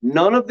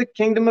 None of the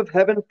kingdom of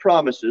heaven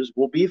promises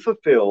will be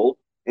fulfilled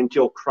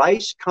until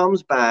Christ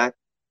comes back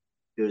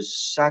his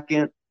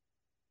second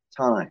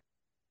time.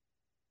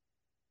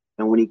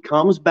 And when he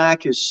comes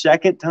back his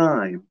second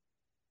time,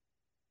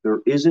 there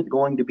isn't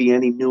going to be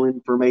any new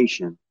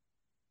information.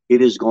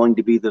 It is going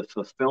to be the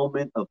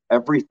fulfillment of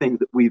everything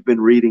that we've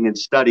been reading and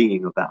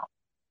studying about.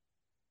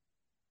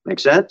 Make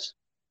sense?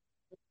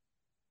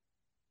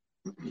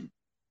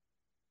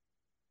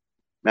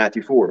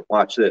 Matthew 4,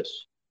 watch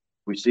this.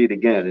 We see it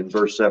again in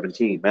verse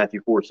 17,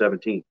 Matthew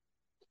 4:17.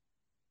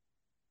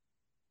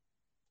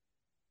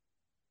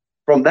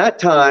 From that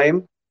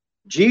time,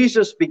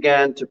 Jesus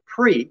began to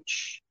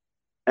preach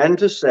and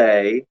to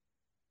say,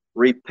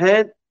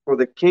 repent, for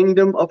the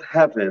kingdom of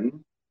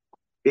heaven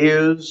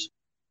is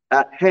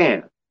at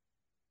hand.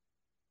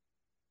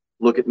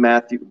 Look at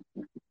Matthew.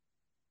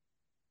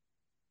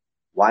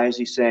 Why is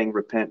he saying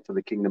repent, for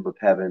the kingdom of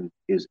heaven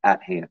is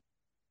at hand?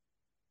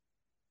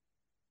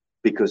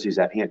 Because he's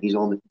at hand. He's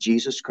on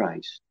Jesus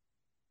Christ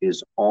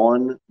is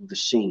on the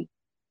scene.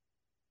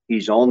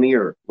 He's on the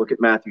earth. Look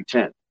at Matthew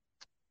 10.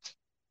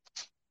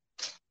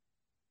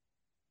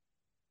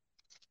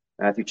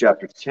 Matthew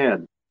chapter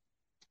 10.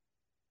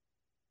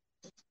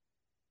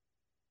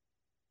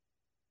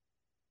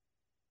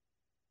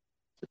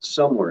 It's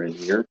somewhere in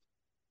here.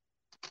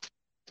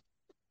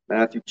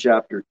 Matthew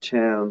chapter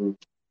 10.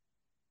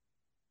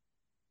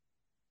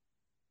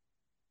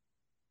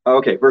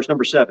 Okay, verse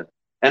number 7.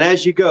 And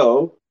as you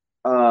go,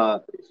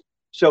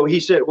 so he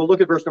said, well, look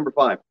at verse number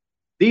 5.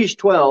 These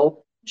 12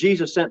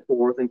 Jesus sent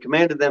forth and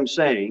commanded them,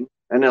 saying,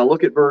 and now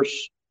look at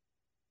verse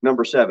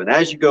number 7.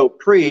 As you go,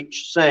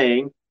 preach,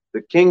 saying,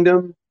 the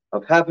kingdom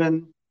of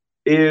heaven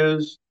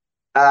is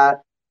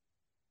at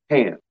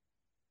hand.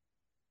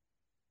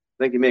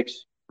 I think he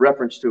makes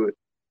reference to it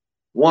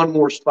one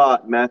more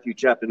spot in Matthew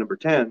chapter number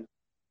 10.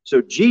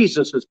 So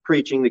Jesus is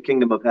preaching the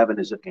kingdom of heaven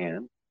is at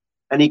hand.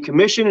 And he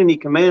commissioned and he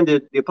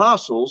commanded the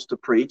apostles to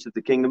preach that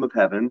the kingdom of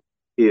heaven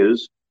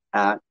is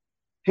at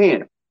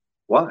hand.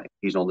 Why?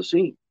 He's on the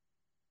scene.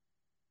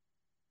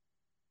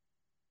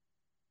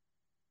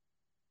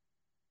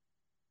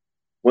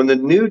 When the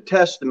New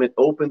Testament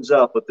opens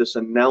up with this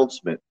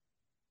announcement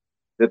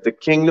that the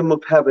kingdom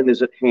of heaven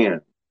is at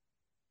hand,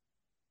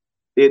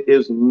 it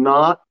is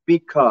not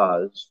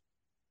because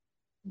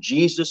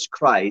Jesus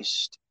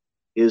Christ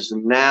is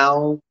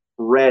now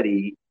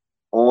ready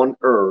on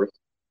earth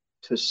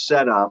to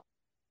set up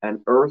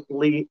an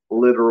earthly,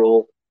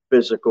 literal,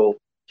 physical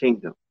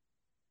kingdom.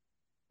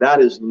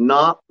 That is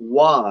not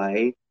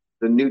why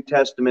the New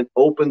Testament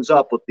opens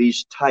up with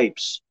these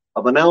types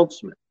of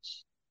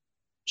announcements.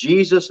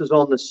 Jesus is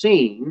on the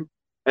scene,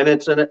 and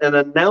it's an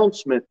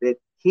announcement that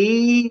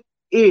he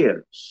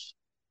is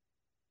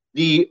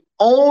the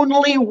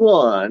only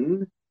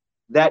one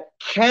that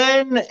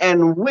can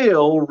and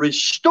will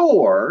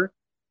restore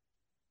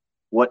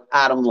what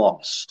Adam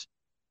lost.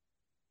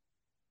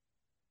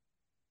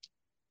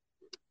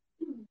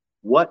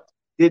 What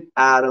did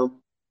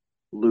Adam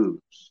lose?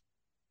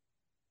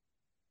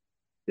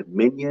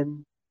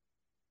 Dominion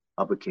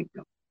of a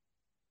kingdom.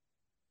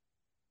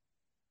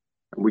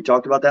 And we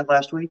talked about that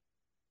last week.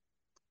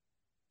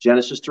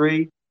 Genesis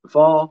 3, the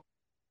fall.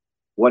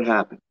 What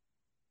happened?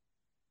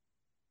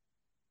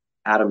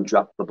 Adam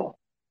dropped the ball.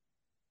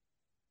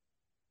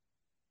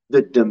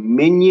 The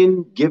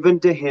dominion given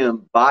to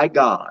him by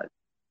God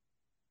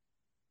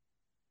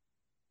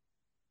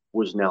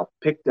was now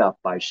picked up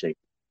by Satan.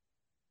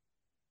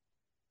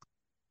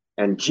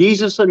 And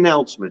Jesus'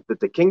 announcement that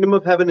the kingdom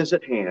of heaven is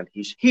at hand,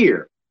 he's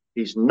here.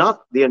 He's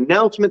not, the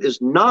announcement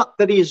is not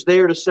that he is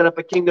there to set up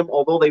a kingdom,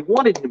 although they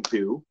wanted him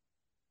to.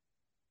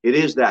 It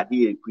is that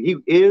he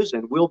is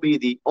and will be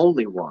the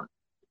only one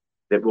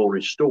that will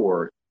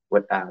restore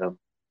what Adam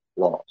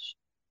lost.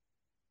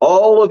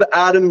 All of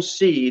Adam's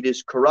seed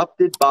is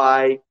corrupted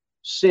by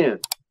sin,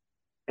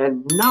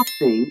 and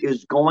nothing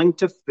is going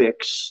to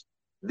fix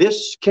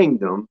this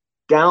kingdom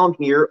down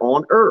here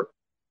on earth.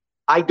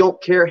 I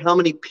don't care how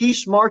many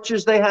peace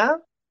marches they have.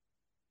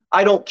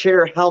 I don't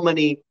care how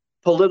many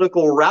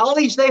political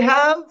rallies they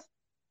have.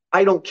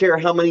 I don't care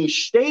how many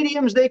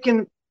stadiums they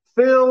can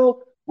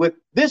fill with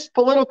this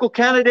political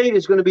candidate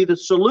is going to be the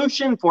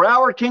solution for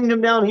our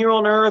kingdom down here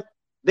on earth.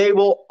 They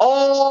will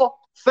all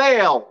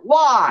fail.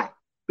 Why?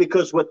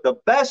 Because with the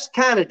best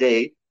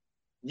candidate,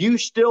 you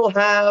still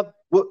have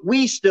what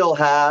we still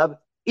have,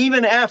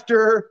 even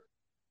after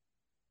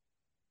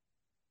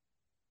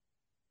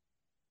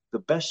the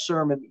best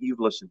sermon you've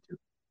listened to,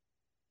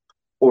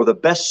 or the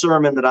best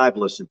sermon that I've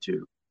listened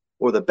to,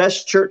 or the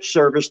best church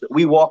service that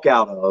we walk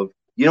out of.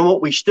 You know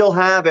what we still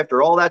have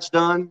after all that's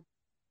done?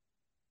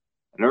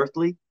 An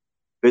earthly,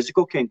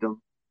 physical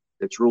kingdom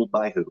that's ruled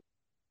by who?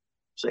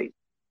 Satan.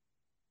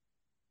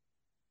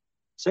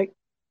 Satan.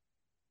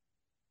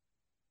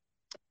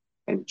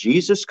 And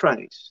Jesus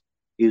Christ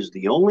is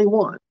the only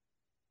one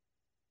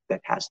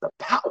that has the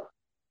power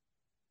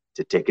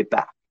to take it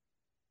back.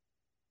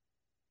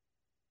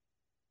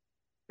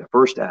 The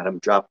first Adam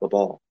dropped the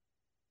ball.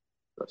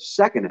 The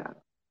second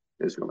Adam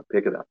is going to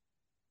pick it up.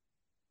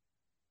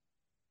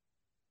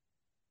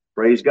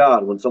 Praise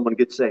God when someone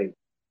gets saved.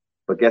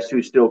 But guess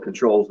who still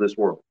controls this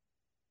world?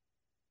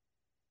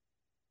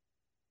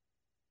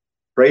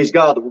 Praise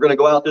God that we're going to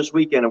go out this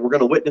weekend and we're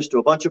going to witness to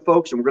a bunch of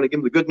folks and we're going to give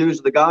them the good news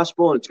of the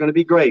gospel, and it's going to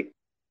be great.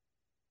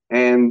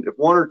 And if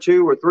 1 or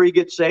 2 or 3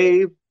 get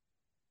saved,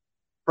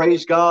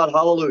 praise God,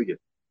 hallelujah.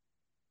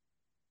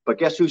 But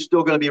guess who's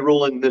still going to be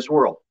ruling this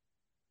world?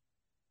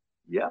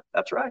 Yeah,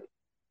 that's right.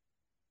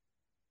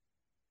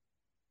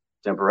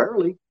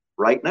 Temporarily,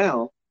 right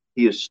now,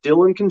 he is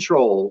still in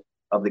control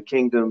of the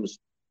kingdoms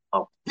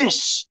of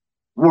this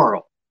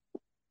world.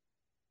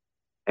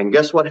 And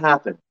guess what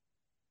happened?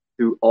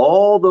 Through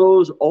all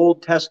those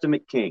Old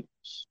Testament kings,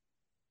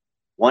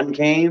 one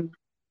came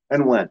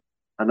and went.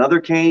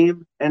 Another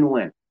came and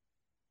went.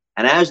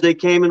 And as they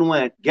came and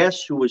went,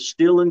 guess who was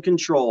still in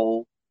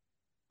control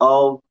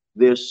of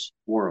this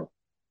world?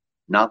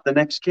 Not the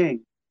next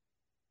king,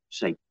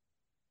 Satan.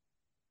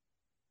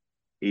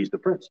 He's the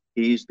prince.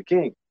 He's the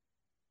king.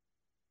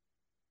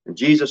 And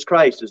Jesus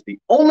Christ is the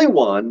only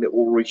one that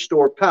will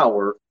restore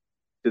power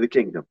to the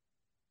kingdom.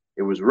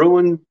 It was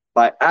ruined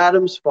by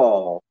Adam's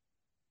fall.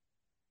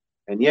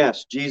 And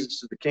yes,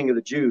 Jesus is the King of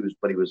the Jews,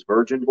 but he was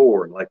virgin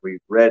born, like we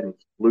read in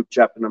Luke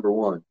chapter number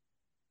 1.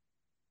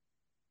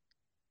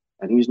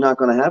 And he's not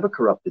going to have a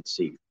corrupted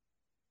seed.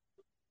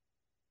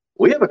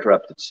 We have a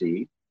corrupted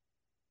seed.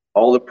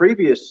 All the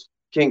previous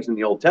kings in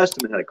the Old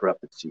Testament had a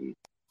corrupted seed,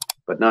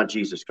 but not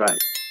Jesus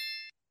Christ.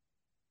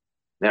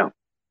 Now,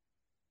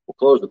 we'll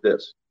close with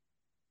this.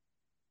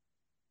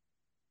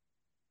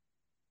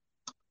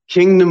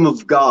 Kingdom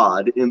of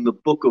God in the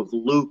book of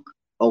Luke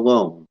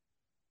alone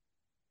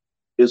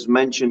is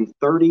mentioned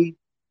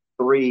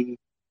 33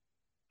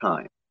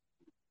 times.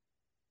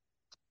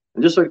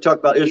 And just like we talked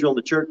about Israel and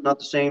the church, not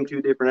the same,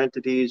 2 different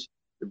entities,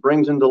 it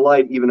brings into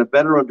light even a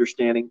better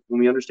understanding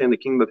when we understand the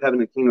kingdom of heaven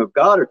and the kingdom of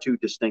God are 2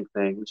 distinct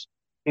things.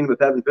 Kingdom of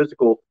heaven,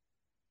 physical.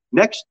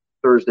 Next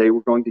Thursday,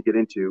 we're going to get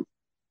into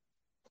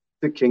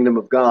the kingdom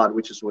of God,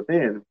 which is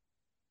within,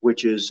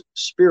 which is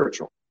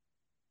spiritual.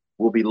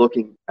 We'll be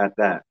looking at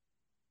that.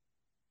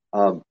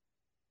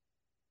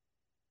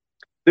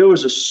 There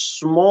was a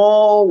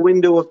small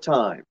window of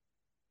time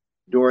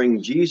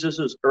during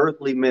Jesus's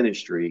earthly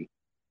ministry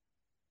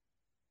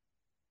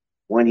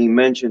when he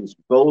mentions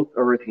both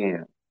are at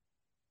hand.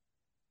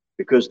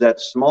 Because that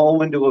small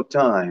window of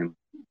time,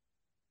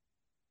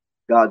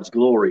 God's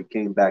glory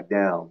came back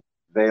down,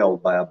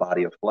 veiled by a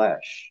body of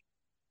flesh.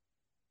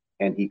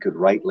 And he could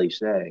rightly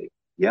say,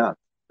 yeah,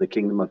 the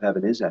kingdom of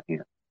heaven is at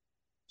hand.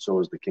 So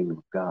is the kingdom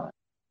of God.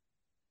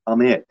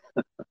 I'm it.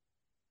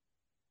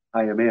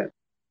 I am it.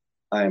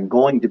 I am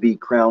going to be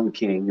crowned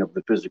king of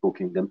the physical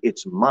kingdom.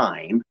 It's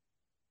mine.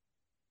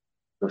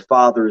 The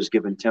Father is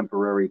given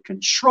temporary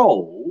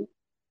control.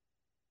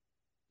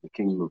 The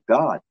kingdom of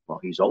God, well,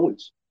 he's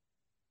always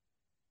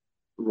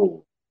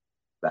ruled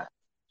that.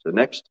 So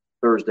next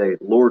Thursday,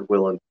 Lord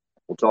willing,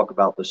 we'll talk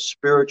about the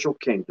spiritual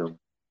kingdom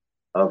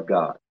of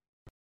God.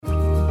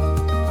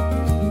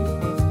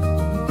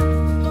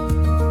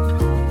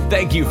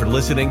 Thank you for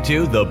listening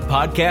to the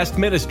podcast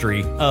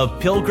ministry of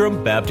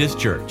Pilgrim Baptist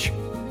Church.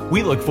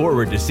 We look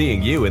forward to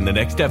seeing you in the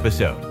next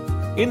episode.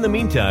 In the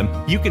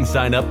meantime, you can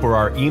sign up for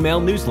our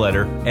email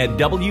newsletter at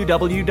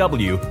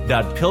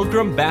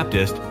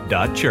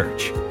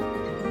www.pilgrimbaptist.church.